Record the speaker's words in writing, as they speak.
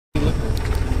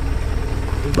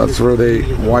That's where they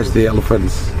watch the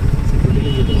elephants.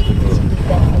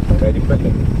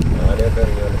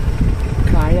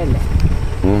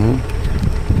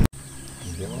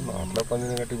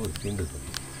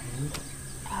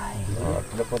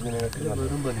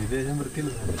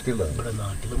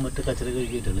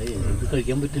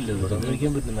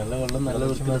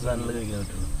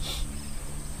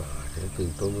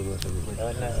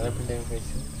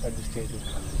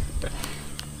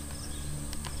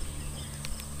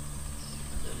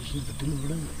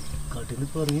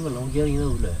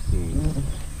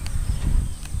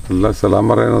 Allah salam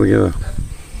പറയുന്നത്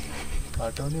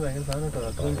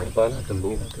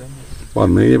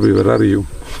വന്നു കഴിഞ്ഞപ്പോൾ ഇവരറിയും.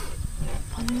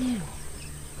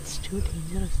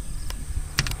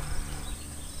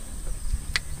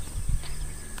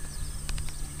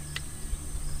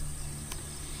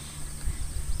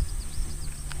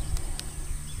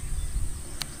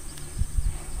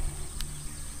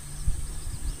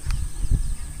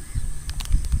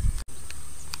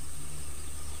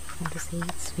 Want to see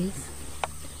its face?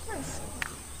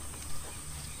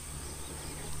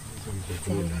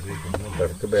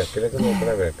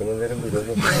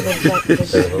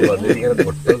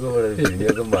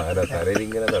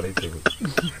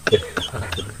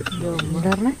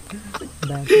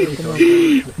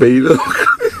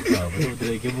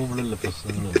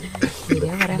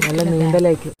 നല്ല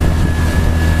നീന്തലേക്ക്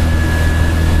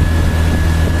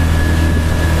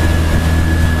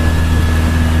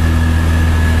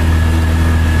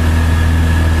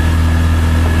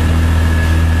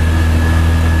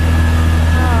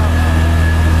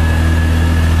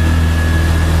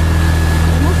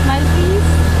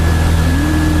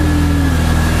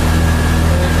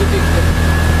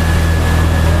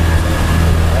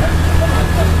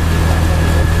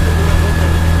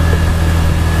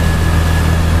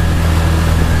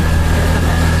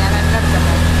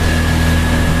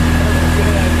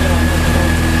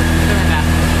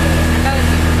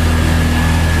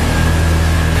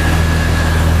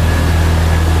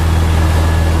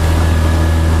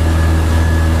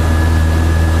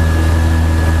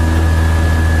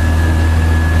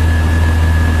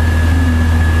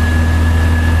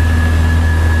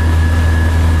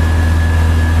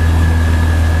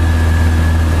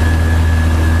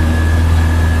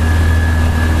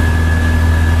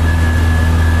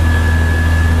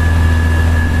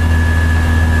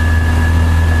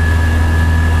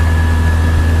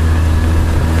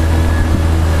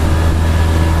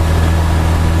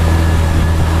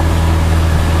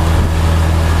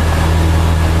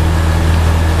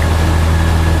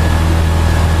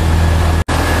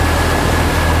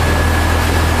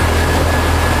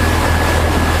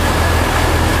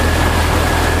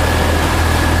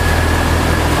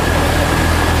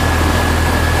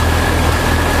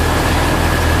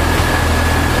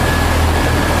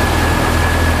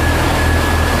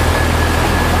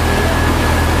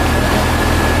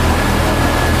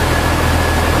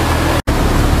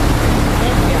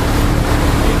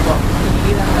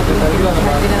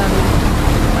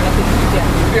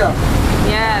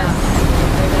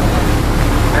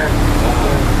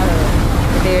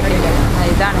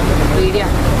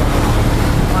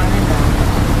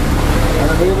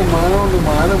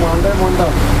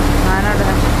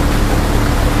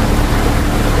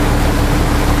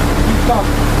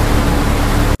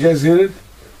You guys hear it?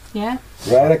 Yeah.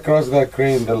 Right across the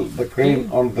crane, the crane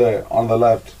on the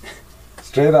left.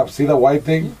 Straight up. See the white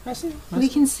thing? We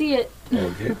can see it.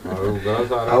 Okay.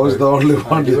 I was the only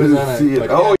one who didn't see it.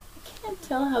 Oh, I can't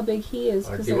tell how big he is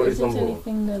because there isn't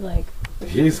anything to like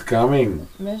he's coming.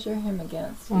 measure him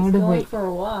against. He's going for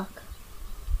a walk.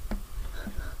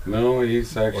 No,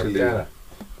 he's actually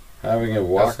having a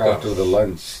walk after the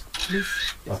lunch.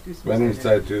 Went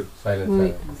inside too.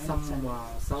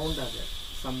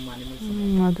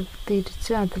 അത്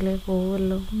തിരിച്ച് അതിലേ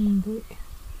പോവല്ലോ. In the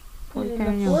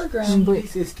foreground.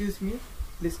 Please excuse me.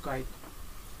 Please quiet.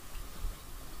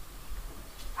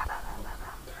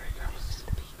 There he comes.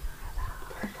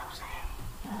 There he comes again.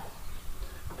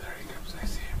 There he comes. I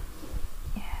see him.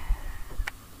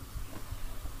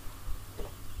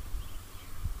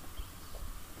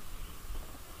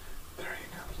 There he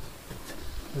comes.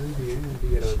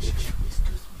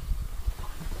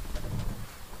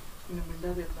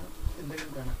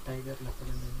 എന്തെങ്കിലും കാണാം tiger ലെപ്പർഡ്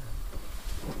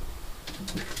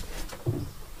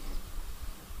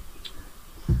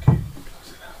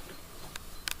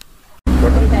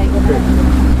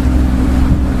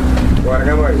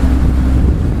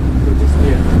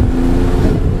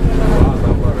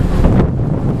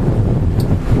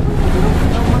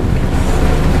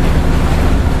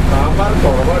sambar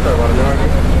കുറവാട്ടോ പറഞ്ഞ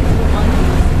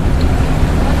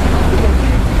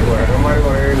കുരങ്ങന്മാർ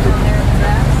കുറേ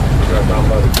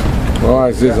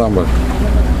I see sambar.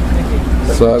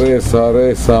 Sare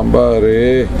sambar.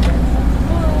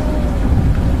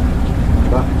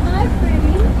 Hi,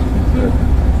 pretty.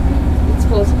 It's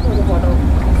possible for the photo.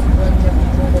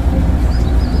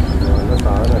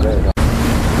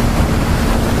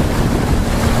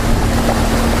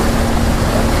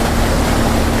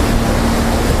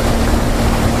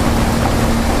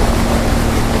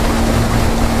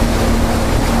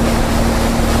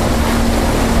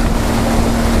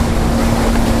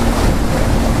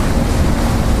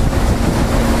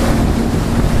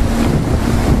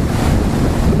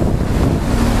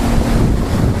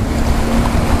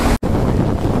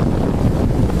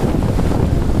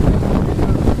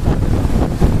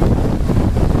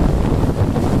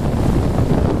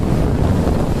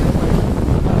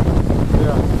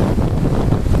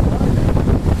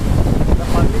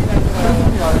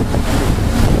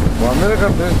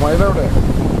 Smile out there.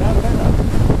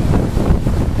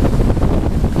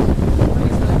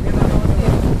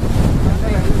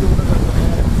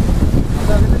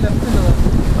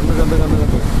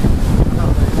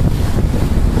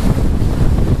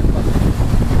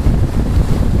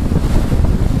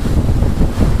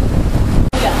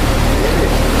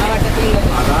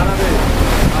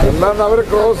 എല്ലാം അവർ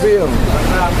cross ചെയ്യണം.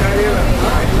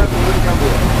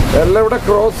 എല്ലാം ഇവിടെ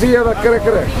cross ചെയ്യാൻ അക്കരെ.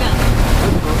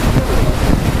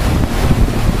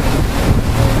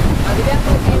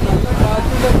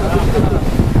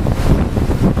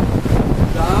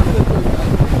 നേരത്തെ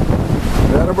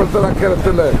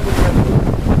അക്കരത്തില്ലേ?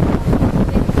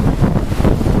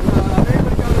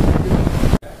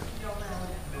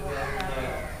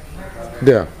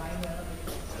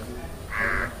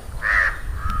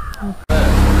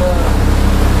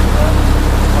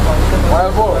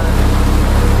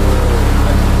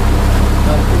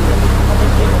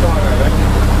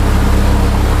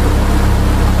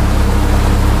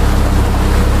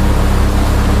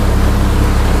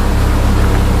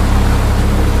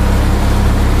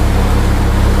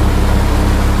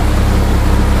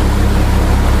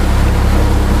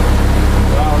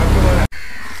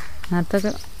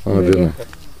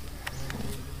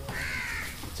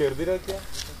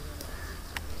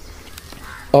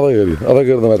 അതാ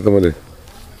കയറുന്ന മരത്തമ്മല്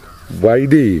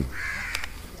വൈഡി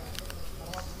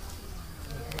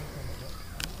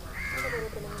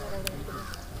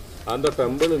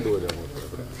ടെമ്പിൾ ഉണ്ട് പോലും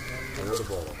അങ്ങോട്ട്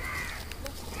പോകാം.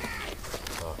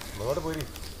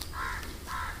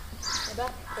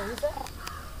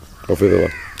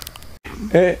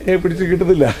 പിടിച്ച്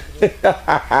കിട്ടുന്നില്ല.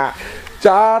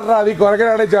 ചാടാ നീ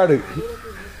കുറക്കനാണെ ചാട്.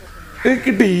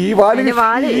 കിട്ടി വാല്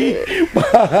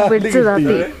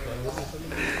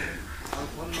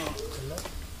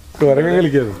കുരങ്ങ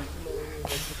കളിക്കാത്.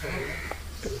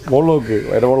 മോൾ നോക്ക്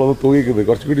അതിന്റെ മോളൊന്ന് തൂങ്ങിക്കുന്നത്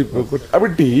കുറച്ചുകൂടി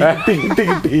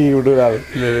വിടൂരാതെ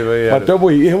മറ്റോ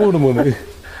പോയി മൂന്ന്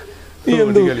നീ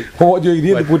എന്ത് നീ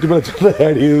എന്ത് പൂറ്റിപ്പഴ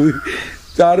ചാടിയത്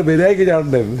ചാട് ബെരായിക്ക്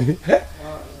ചാടണ്ടായിരുന്നു.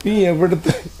 നീ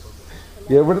എവിടുത്തെ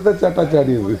ചാട്ടാ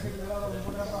ചാടിയത്?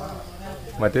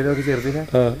 മറ്റേ ചെറുതിനെ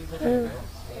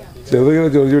ചെറുതിങ്ങനെ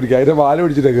ചോദിച്ചു പിടിക്കുക. അതിന്റെ വാല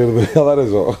പിടിച്ചിട്ടാ കയറുന്നത്. അതാ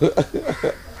രസോ.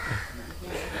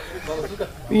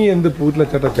 നീ എന്ത് പൂറ്റിലെ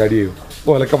ചാട്ടാ ചാടിയത്?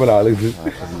 ഒലക്കമ്മല ആള് ഇത്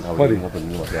മതി.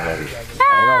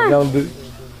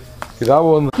 ഇതാ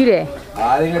പോകുന്നു.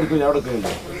 ആരെയും അടിക്കും. ഞാൻ അവിടെ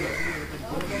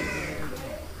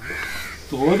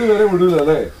തോല് വരെ വിടൂല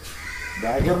അല്ലേ?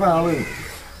 ബാക്കറിന്റെ ആള്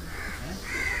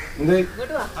എന്തേ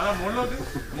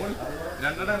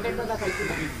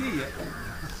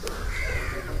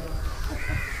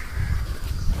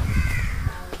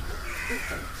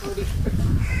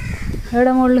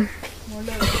എവിടെ മുകളിൽ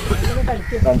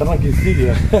രണ്ടെണ്ണം കിസ്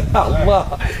ചെയ്യാ. അമ്മ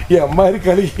ഈ അമ്മാര്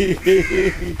കളി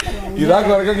ഇതാ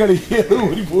കുറക്കം കളി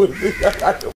ഊരി പോരുന്നത്.